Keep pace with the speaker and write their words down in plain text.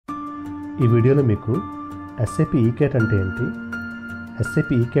ఈ వీడియోలో మీకు SAP eCATT అంటే ఏంటి, SAP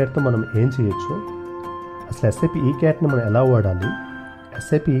eCATTతో మనం ఏం చేయొచ్చు, అసలు SAP eCATTని మనం ఎలా వాడాలి,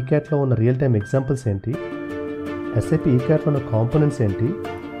 SAP eCATTలో ఉన్న రియల్ టైమ్ ఎగ్జాంపుల్స్ ఏంటి, SAP eCATTలో ఉన్న కాంపోనెంట్స్ ఏంటి,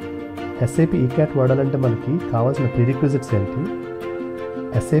 SAP eCATT వాడాలంటే మనకి కావాల్సిన ప్రీరిక్విజిట్స్ ఏంటి,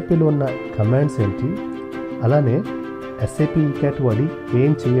 SAPలో ఉన్న కమాండ్స్ ఏంటి, అలానే SAP eCATT వాడి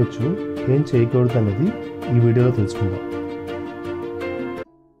ఏం చేయొచ్చు ఏం చేయకూడదు అనేది ఈ వీడియోలో తెలుసుకుందాం.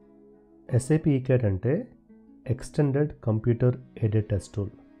 SAP eCATT అంటే extended computer aided test tool.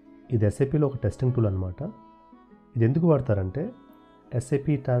 ఇది SAPలో ఒక టెస్టింగ్ టూల్ అనమాట. ఇది ఎందుకు వాడతారంటే SAP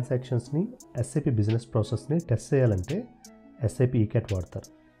ట్రాన్సాక్షన్స్ని SAP బిజినెస్ ప్రాసెస్ని టెస్ట్ చేయాలంటే SAP eCATT వాడతారు.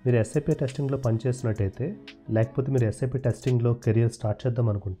 మీరు SAP టెస్టింగ్లో పనిచేస్తున్నట్టయితే, లేకపోతే మీరు SAP టెస్టింగ్లో కెరియర్ స్టార్ట్ చేద్దాం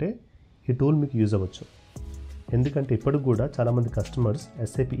అనుకుంటే ఈ టూల్ మీకు యూజ్ అవ్వచ్చు. ఎందుకంటే ఇప్పటికి కూడా చాలామంది కస్టమర్స్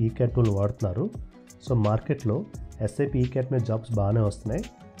SAP eCATT టూల్ వాడుతున్నారు. సో మార్కెట్లో SAP eCATT మీద జాబ్స్ బాగానే వస్తున్నాయి.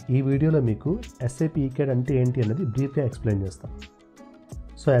 ఈ వీడియోలో మీకు SAP eCATT అంటే ఏంటి అనేది బ్రీఫ్గా ఎక్స్ప్లెయిన్ చేస్తాం.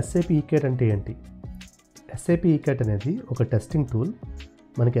 సో SAP eCATT అంటే ఏంటి? SAP eCATT అనేది ఒక టెస్టింగ్ టూల్.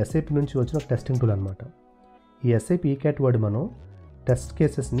 మనకి SAP నుంచి వచ్చిన ఒక టెస్టింగ్ టూల్ అనమాట. ఈ SAP eCATT వాడి మనం టెస్ట్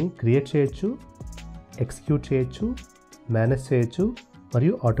కేసెస్ని క్రియేట్ చేయొచ్చు, ఎగ్జిక్యూట్ చేయొచ్చు, మేనేజ్ చేయొచ్చు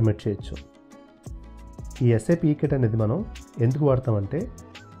మరియు ఆటోమేట్ చేయొచ్చు. ఈ SAP eCATT అనేది మనం ఎందుకు వాడతామంటే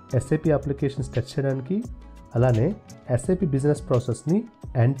SAP అప్లికేషన్స్ టెస్ట్ చేయడానికి, అలానే SAP బిజినెస్ ప్రాసెస్ని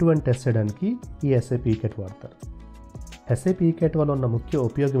ఎండ్ టు ఎండ్ టెస్ట్ చేయడానికి ఈ SAP eCATT వాడతారు. SAP eCATT వల్ల ఉన్న ముఖ్య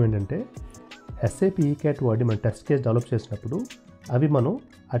ఉపయోగం ఏంటంటే SAP eCATT వాడి మనం టెస్ట్ కేస్ డెవలప్ చేసినప్పుడు అవి మనం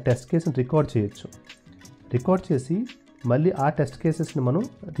ఆ టెస్ట్ కేసుని రికార్డ్ చేయొచ్చు. రికార్డ్ చేసి మళ్ళీ ఆ టెస్ట్ కేసెస్ని మనం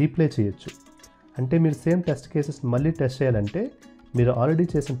రీప్లే చేయొచ్చు. అంటే మీరు సేమ్ టెస్ట్ కేసెస్ని మళ్ళీ టెస్ట్ చేయాలంటే మీరు ఆల్రెడీ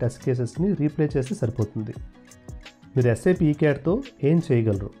చేసిన టెస్ట్ కేసెస్ని రీప్లే చేస్తే సరిపోతుంది. మీరు SAP eCATTతో ఏం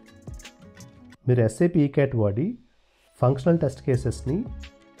చేయగలరు? మీరు SAP eCATT వాడి ఫంక్షనల్ టెస్ట్ కేసెస్ని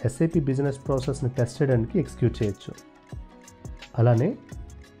SAP బిజినెస్ ప్రాసెస్ని టెస్ట్ చేయడానికి ఎగ్జిక్యూట్ చేయొచ్చు. అలానే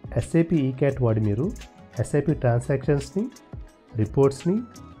SAP eCATT వాడి మీరు SAP ట్రాన్సాక్షన్స్ని, రిపోర్ట్స్ని,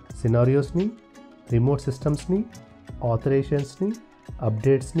 సినారియోస్ని, రిమోట్ సిస్టమ్స్ని, ఆథరైజేషన్స్ని,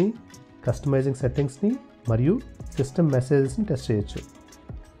 అప్డేట్స్ని, కస్టమైజింగ్ సెట్టింగ్స్ని మరియు సిస్టమ్ మెసేజెస్ని టెస్ట్ చేయొచ్చు.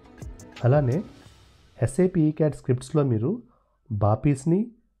 అలానే SAP eCATT స్క్రిప్ట్స్లో మీరు బాపీస్ని,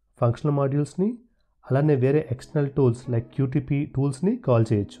 ఫంక్షనల్ మాడ్యూల్స్ని, అలానే వేరే external tools like QTP టూల్స్ని call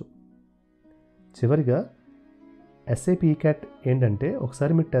చేయొచ్చు. చివరిగా SAP eCATT ఏంటంటే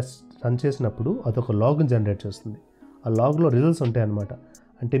ఒకసారి మీరు టెస్ట్ రన్ చేసినప్పుడు అదొక లాగ్ని జనరేట్ చేస్తుంది. ఆ లాగ్లో రిజల్ట్స్ ఉంటాయన్నమాట.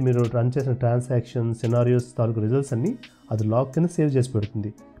 అంటే మీరు రన్ చేసిన ట్రాన్సాక్షన్, సినారియోస్ తాలూకు రిజల్ట్స్ అన్నీ అది లాగ్ కింద సేవ్ చేసి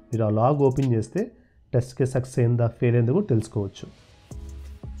పెడుతుంది. మీరు ఆ లాగ్ ఓపెన్ చేస్తే టెస్ట్ కేసు సక్సెస్ అయిందా ఫెయిల్ అయిందా కూడా తెలుసుకోవచ్చు.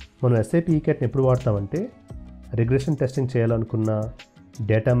 మనం SAP eCATTని ఎప్పుడు వాడతామంటే రిగ్రెషన్ టెస్టింగ్ చేయాలనుకున్నా,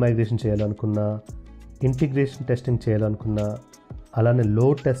 డేటా మైగ్రేషన్ చేయాలనుకున్నా, ఇంటిగ్రేషన్ టెస్టింగ్ చేయాలనుకున్నా, అలానే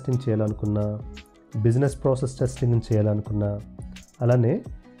లోడ్ టెస్టింగ్ చేయాలనుకున్నా, బిజినెస్ ప్రాసెస్ టెస్టింగ్ చేయాలనుకున్నా, అలానే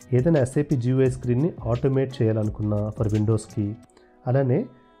ఏదైనా SAP GUI స్క్రీన్ని ఆటోమేట్ చేయాలనుకున్నా ఫర్ విండోస్కి, అలానే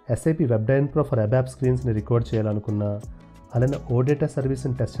SAP web dyne pro for web app స్క్రీన్స్ని record చేయాలనుకున్నా, అలానే ఓడేటా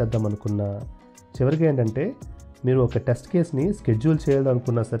సర్వీస్ని టెస్ట్ చేద్దాం అనుకున్నా, చివరిగా ఏంటంటే మీరు ఒక టెస్ట్ కేస్ని స్కెడ్యూల్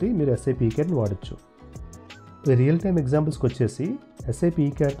చేయాలనుకున్నా సరే మీరు SAP eCATTని వాడచ్చు. రియల్ టైమ్ ఎగ్జాంపుల్స్కి వచ్చేసి SAP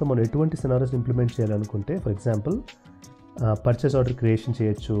eCATTతో మనం ఎటువంటి సినారియోస్ ఇంప్లిమెంట్ చేయాలనుకుంటే, for example purchase order creation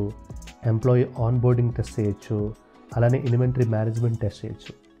చేయొచ్చు, ఎంప్లాయీ ఆన్బోర్డింగ్ టెస్ట్ చేయొచ్చు, అలానే ఇన్వెంటరీ మేనేజ్మెంట్ టెస్ట్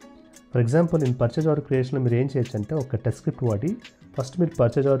చేయొచ్చు. For example in purchase order క్రియేషన్లో మీరు ఏం చేయొచ్చు అంటే ఒక టెస్ట్ స్క్రిప్ట్ వాడి ఫస్ట్ మీరు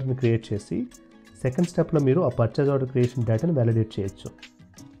పర్చేస్ ఆర్డర్ని క్రియేట్ చేసి సెకండ్ స్టెప్లో మీరు ఆ పర్చేస్ ఆర్డర్ క్రియేషన్ డేటాని వ్యాలిడేట్ చేయొచ్చు.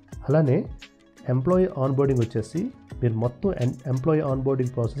 అలానే ఎంప్లాయీ ఆన్బోర్డింగ్ వచ్చేసి మీరు మొత్తం ఎంప్లాయీ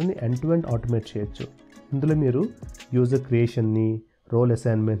ఆన్బోర్డింగ్ ప్రాసెస్ని ఎండ్ టు ఎండ్ ఆటోమేట్ చేయొచ్చు. ఇందులో మీరు యూజర్ క్రియేషన్ని, రోల్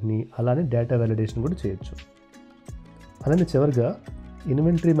అసైన్మెంట్ని, అలానే డేటా వ్యాలిడేషన్ కూడా చేయొచ్చు. అలానే చివరిగా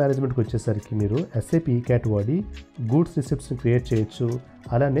ఇన్వెంటరీ మేనేజ్మెంట్కి వచ్చేసరికి మీరు SAP eCATT వాడి గూడ్స్ రిసిప్ట్స్ని క్రియేట్ చేయొచ్చు.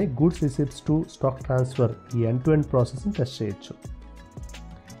 అలానే goods receipts to stock transfer ఈ ఎండ్ టు ఎండ్ ప్రాసెస్ని టెస్ట్ చేయొచ్చు.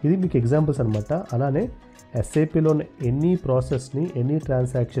 ఇది మీకు ఎగ్జాంపుల్స్ అనమాట. అలానే SAPలో ఎనీ ప్రాసెస్ని, ఎనీ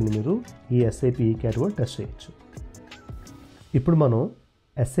ట్రాన్సాక్షన్ని మీరు ఈ SAP eCATT కూడా టెస్ట్ చేయొచ్చు. ఇప్పుడు మనం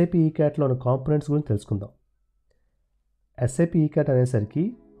SAP eCATTలో ఉన్న కాంపోనెంట్స్ గురించి తెలుసుకుందాం. SAP eCATT అనేసరికి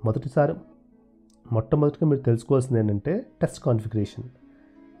మొట్టమొదటిగా మీరు తెలుసుకోవాల్సింది ఏంటంటే టెస్ట్ కాన్ఫిగరేషన్.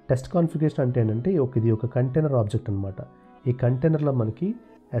 టెస్ట్ కాన్ఫిగరేషన్ అంటే ఏంటంటే ఇది ఒక కంటైనర్ ఆబ్జెక్ట్ అనమాట. ఈ కంటైనర్లో మనకి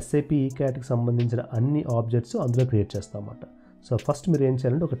SAP eCATTకి సంబంధించిన అన్ని ఆబ్జెక్ట్స్ అందులో క్రియేట్ చేస్తాం అన్నమాట. సో ఫస్ట్ మీరు ఏం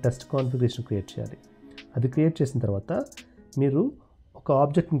చేయాలంటే ఒక టెస్ట్ కాన్ఫిగరేషన్ క్రియేట్ చేయాలి. అది క్రియేట్ చేసిన తర్వాత మీరు ఒక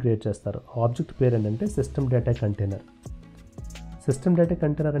ఆబ్జెక్ట్ని క్రియేట్ చేస్తారు. ఆబ్జెక్ట్ పేరు ఏంటంటే system data container. System data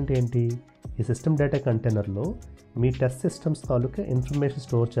container అంటే ఏంటి? ఈ సిస్టమ్ డేటా కంటైనర్లో మీ టెస్ట్ సిస్టమ్స్ తాలూకా ఇన్ఫర్మేషన్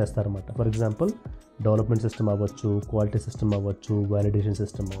స్టోర్ చేస్తారన్నమాట. ఫర్ ఎగ్జాంపుల్ డెవలప్మెంట్ సిస్టమ్ అవ్వచ్చు, క్వాలిటీ సిస్టమ్ అవ్వచ్చు, వ్యాలిడేషన్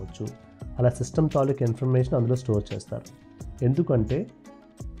సిస్టమ్ అవ్వచ్చు. అలా సిస్టమ్ తాలూకు ఇన్ఫర్మేషన్ అందులో స్టోర్ చేస్తారు. ఎందుకంటే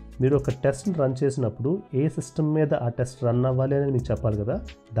మీరు ఒక టెస్ట్ని రన్ చేసినప్పుడు ఏ సిస్టమ్ మీద ఆ టెస్ట్ రన్ అవ్వాలి అనేది మీకు చెప్పాలి కదా,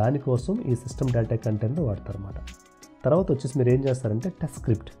 దానికోసం ఈ సిస్టమ్ డేటా కంటైనర్ వాడతారు అన్నమాట. తర్వాత వచ్చేసి మీరు ఏం చేస్తారంటే టెస్ట్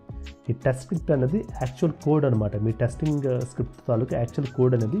స్క్రిప్ట్. ఈ టెస్ట్ స్క్రిప్ట్ అనేది యాక్చువల్ కోడ్ అనమాట. మీ టెస్టింగ్ స్క్రిప్ట్ తాలూకు యాక్చువల్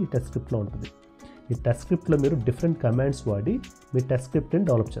కోడ్ అనేది ఈ టెస్ట్ స్క్రిప్ట్లో ఉంటుంది. ఈ టెస్ట్ స్క్రిప్ట్లో మీరు డిఫరెంట్ కమాండ్స్ వాడి మీ టెస్ట్ స్క్రిప్ట్ని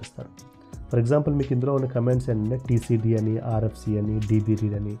డెవలప్ చేస్తారు. ఫర్ ఎగ్జాంపుల్ మీకు ఇందులో ఉన్న కమాండ్స్ ఏంటంటే TCD అని, RFC అని, DB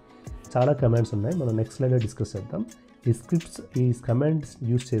read అని చాలా కమాండ్స్ ఉన్నాయి. మనం నెక్స్ట్ స్లైడ్లో డిస్కస్ చేద్దాం. ఈ కమాండ్స్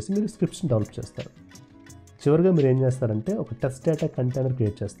యూస్ చేసి మీరు స్క్రిప్ట్స్ని డెవలప్ చేస్తారు. చివరిగా మీరు ఏం చేస్తారంటే ఒక టెస్ట్ డేటా కంటైనర్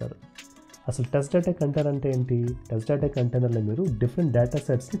క్రియేట్ చేస్తారు. అసలు టెస్ట్ డేటా కంటైనర్ అంటే ఏంటి? టెస్ట్ డేటా కంటైనర్లో మీరు డిఫరెంట్ డేటా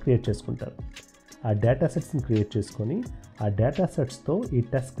సెట్స్ని క్రియేట్ చేసుకుంటారు. ఆ డేటా సెట్స్ని క్రియేట్ చేసుకొని ఆ డేటా సెట్స్తో ఈ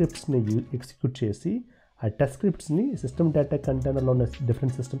టెస్ట్ స్క్రిప్ట్స్ని ఎగ్జిక్యూట్ చేసి ఆ టెస్ట్ స్క్రిప్ట్స్ని సిస్టమ్ డేటా కంటైనర్లో ఉన్న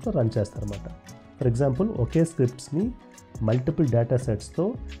డిఫరెంట్ సిస్టమ్స్లో రన్ చేస్తారన్నమాట. For example okay స్క్రిప్ట్స్ని multiple data సెట్స్తో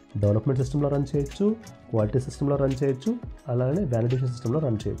development సిస్టంలో రన్ చేయొచ్చు, క్వాలిటీ సిస్టంలో రన్ చేయొచ్చు, అలానే వ్యాలిడేషన్ సిస్టంలో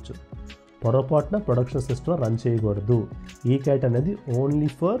రన్ చేయొచ్చు. పొరపాటున ప్రొడక్షన్ సిస్టంలో రన్ చేయకూడదు. eCATT అనేది only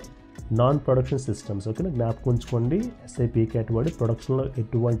for non production systems. ఓకేనా, జ్ఞాపకం ఉంచుకోండి. SAP eCATT వాడి ప్రొడక్షన్లో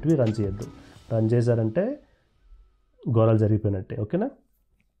ఎటువంటివి రన్ చేయొద్దు. రన్ చేశారంటే ఘోరాలు జరిగిపోయినట్టే. ఓకేనా,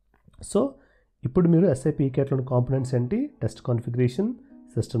 సో ఇప్పుడు మీరు SAP eCATTలోని కాంపోనెంట్స్ ఏంటి? Test configuration,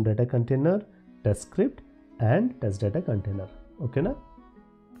 system data container, test script and test data container. ఓకేనా,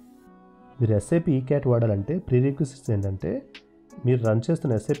 మీరు SAP eCATT వాడాలంటే ప్రీరిక్విజిట్స్ ఏంటంటే మీరు రన్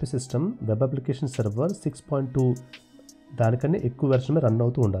చేస్తున్న SAP system web application server 6.2 దానికన్నా ఎక్కువ వెర్షన్ రన్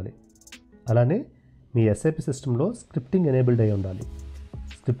అవుతూ ఉండాలి. అలానే మీ SAP సిస్టంలో స్క్రిప్టింగ్ ఎనేబుల్డ్ అయి ఉండాలి.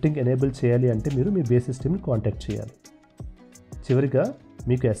 స్క్రిప్టింగ్ ఎనేబుల్ చేయాలి అంటే మీరు మీ బేస్ సిస్టమ్ని కాంటాక్ట్ చేయాలి. చివరిగా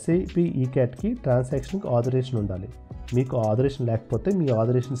మీకు SAP eCATTకి ట్రాన్సాక్షన్కి ఆథరైజేషన్ ఉండాలి. మీకు ఆథరైజేషన్ లేకపోతే మీ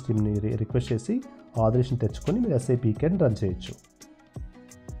ఆథరైజేషన్ స్కీమ్ని రిక్వెస్ట్ చేసి ఆథరైజేషన్ తెచ్చుకొని మీరు SAP eCATTని రన్ చేయొచ్చు.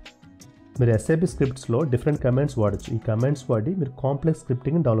 మీరు SAP స్క్రిప్ట్స్లో డిఫరెంట్ కమాండ్స్ వాడచ్చు. ఈ కమాండ్స్ వాడి మీరు కాంప్లెక్స్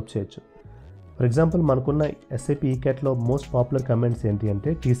స్క్రిప్టింగ్ని డెవలప్ చేయొచ్చు. ఫర్ ఎగ్జాంపుల్ మనకున్న SAP eCATTలో మోస్ట్ పాపులర్ కమాండ్స్ ఏంటి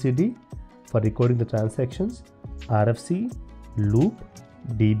అంటే TCD for recording the transactions, RFC, loop,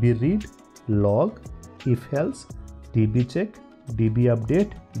 DB read, log, if else, DB check, DB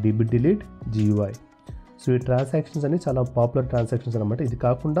update, DB delete, GUI. So ఈ transactions అన్ని చాలా పాపులర్ ట్రాన్సాక్షన్స్ అనమాట. ఇది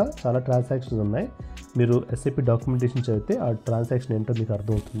కాకుండా చాలా ట్రాన్సాక్షన్స్ ఉన్నాయి. మీరు SAP డాక్యుమెంటేషన్ చదివితే ఆ ట్రాన్సాక్షన్ ఏంటో మీకు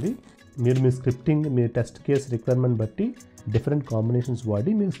అర్థమవుతుంది. మీరు మీ స్క్రిప్టింగ్, మీ టెస్ట్ కేస్ రిక్వైర్మెంట్ బట్టి డిఫరెంట్ కాంబినేషన్స్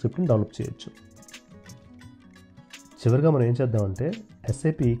వాడి మీరు స్క్రిప్ట్ని డెవలప్ చేయొచ్చు. చివరిగా మనం ఏం చేద్దామంటే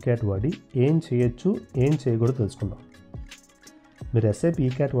SAP eCATT వాడి ఏం చేయొచ్చు, ఏం చేయకూడదు తెలుసుకుందాం. మీరు SAP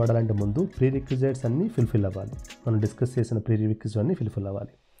eCATT వాడాలంటే ముందు ప్రీరిక్విజిట్స్ అన్నీ ఫుల్ఫిల్ అవ్వాలి. మనం డిస్కస్ చేసిన ప్రీరిక్విజిట్స్ అన్నీ ఫుల్ఫిల్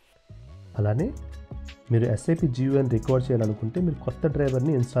అవ్వాలి. అలానే మీరు SAP GUIని రికార్డ్ చేయాలనుకుంటే మీరు కొత్త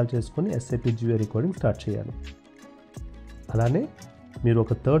డ్రైవర్ని ఇన్స్టాల్ చేసుకొని SAP GUI రికార్డింగ్ స్టార్ట్ చేయాలి. అలానే మీరు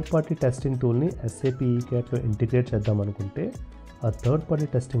ఒక third party testing టూల్ని SAP eCATTలో integrate చేద్దామనుకుంటే ఆ third party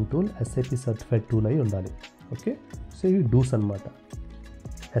testing tool SAP certified tool అయి ఉండాలి. ఓకే, సో ఇవి డూస్ అనమాట.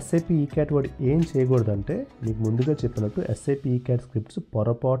 SAP eCATT వాడు ఏం చేయకూడదంటే మీకు ముందుగా చెప్పినట్టు SAP eCATT స్క్రిప్ట్స్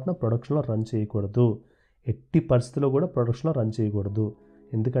పొరపాటున ప్రొడక్షన్లో రన్ చేయకూడదు. ఎట్టి పరిస్థితుల్లో కూడా ప్రొడక్షన్లో రన్ చేయకూడదు.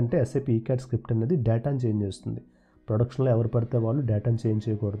 ఎందుకంటే SAP eCATT స్క్రిప్ట్ అనేది డేటాను చేంజ్ చేస్తుంది. ప్రొడక్షన్లో ఎవరు పడితే వాళ్ళు డేటాను చేంజ్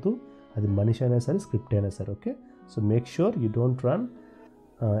చేయకూడదు. అది మనిషి అయినా సరే, స్క్రిప్ట్ అయినా సరే. Okay, so make sure you don't run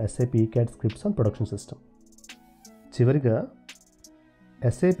SAP eCATT scripts on production system. చివరిగా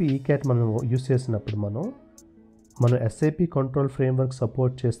SAP eCATT మనం యూస్ చేసినప్పుడు మనం SAP కంట్రోల్ ఫ్రేమ్వర్క్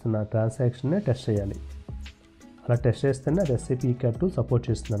సపోర్ట్ చేస్తున్న ట్రాన్సాక్షన్నే టెస్ట్ చేయాలి. అలా టెస్ట్ చేస్తేనే అది SAP eCATT టూల్ సపోర్ట్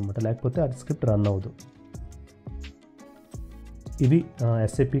చేస్తుంది అనమాట. లేకపోతే అది స్క్రిప్ట్ రన్ అవ్వదు. ఇవి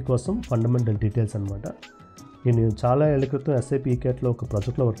SAP కోసం ఫండమెంటల్ డీటెయిల్స్ అనమాట. నేను చాలా ఏళ్ల క్రితం SAP eCATTలో ఒక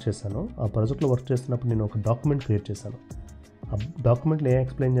ప్రాజెక్ట్లో వర్క్ చేశాను. ఆ ప్రాజెక్ట్లో వర్క్ చేస్తున్నప్పుడు నేను ఒక డాక్యుమెంట్ క్రియేట్ చేశాను. ఆ డాక్యుమెంట్లో ఏం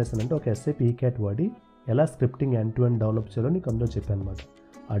ఎక్స్ప్లెయిన్ చేశానంటే ఒక SAP eCATT వాడి ఎలా scripting end to end develop చేయాలో నీకు అందులో చెప్పాను అనమాట.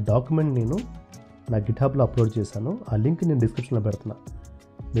 ఆ డాక్యుమెంట్ నేను నా గిట్హబ్లో అప్లోడ్ చేశాను. ఆ లింక్ నేను డిస్క్రిప్షన్లో పెడుతున్నా.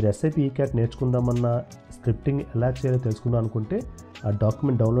 మీరు SAP eCATT నేర్చుకుందామన్న, స్క్రిప్టింగ్ ఎలా చేయాలో తెలుసుకుందాం అనుకుంటే ఆ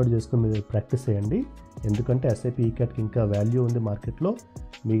డాక్యుమెంట్ డౌన్లోడ్ చేసుకుని మీరు ప్రాక్టీస్ చేయండి. ఎందుకంటే SAP eCATTకి ఇంకా వాల్యూ ఉంది మార్కెట్లో.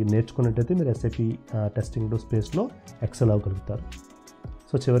 మీరు నేర్చుకున్నట్టయితే మీరు SAP టెస్టింగ్ స్పేస్లో ఎక్సెల్ అవ్వగలుగుతారు.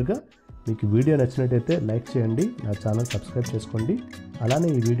 సో చివరిగా మీకు వీడియో నచ్చినట్టయితే లైక్ చేయండి, నా ఛానల్ సబ్స్క్రైబ్ చేసుకోండి. అలానే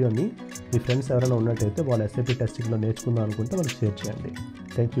ఈ వీడియోని మీ ఫ్రెండ్స్ ఎవరైనా ఉన్నట్టయితే వాళ్ళు SAP టెస్టింగ్లో నేర్చుకుందాం అనుకుంటే వాళ్ళకి షేర్ చేయండి.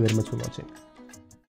 Thank you very much for watching.